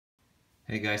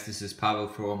Hey guys, this is Pavel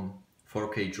from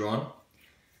 4K Drone.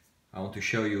 I want to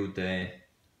show you the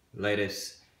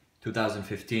latest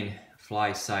 2015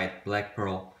 Flysight Black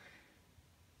Pearl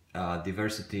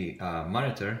diversity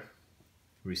monitor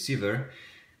receiver,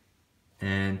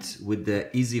 and with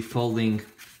the easy folding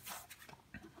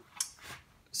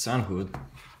sun hood.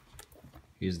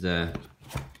 Here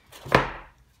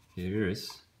it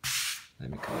is. Let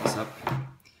me call this up.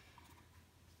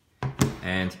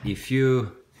 And if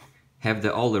you have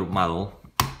the older model,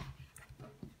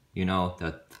 you know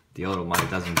that the older model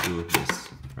doesn't do this,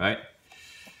 right?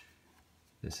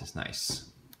 This is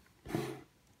nice.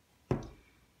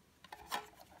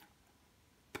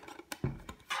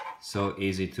 So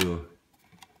easy to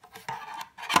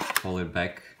fold it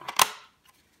back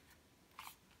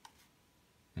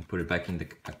and put it back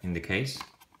in the case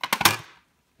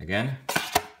again.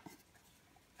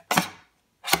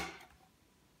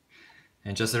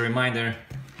 And just a reminder,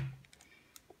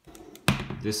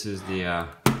 this is the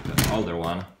older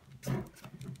one,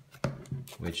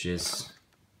 which is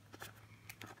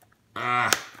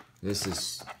this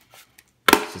is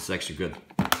actually good,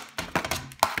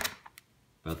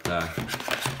 but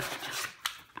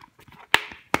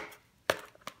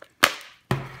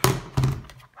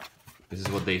this is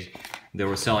what they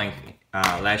were selling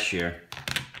last year.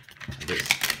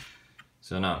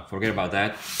 So no, forget about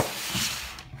that.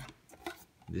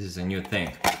 This is a new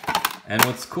thing. And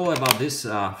what's cool about this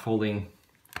folding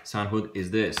sun hood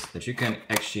is this, that you can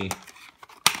actually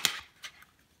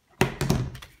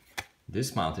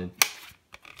dismount it.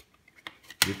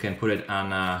 You can put it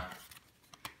on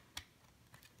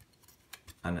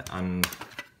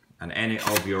any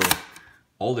of your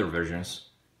older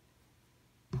versions,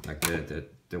 like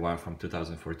the one from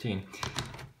 2014.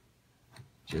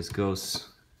 Just goes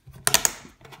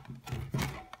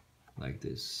like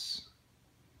this.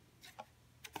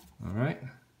 All right,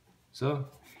 so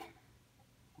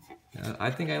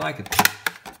I think I like it.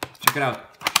 Check it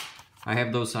out. I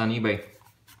have those on eBay.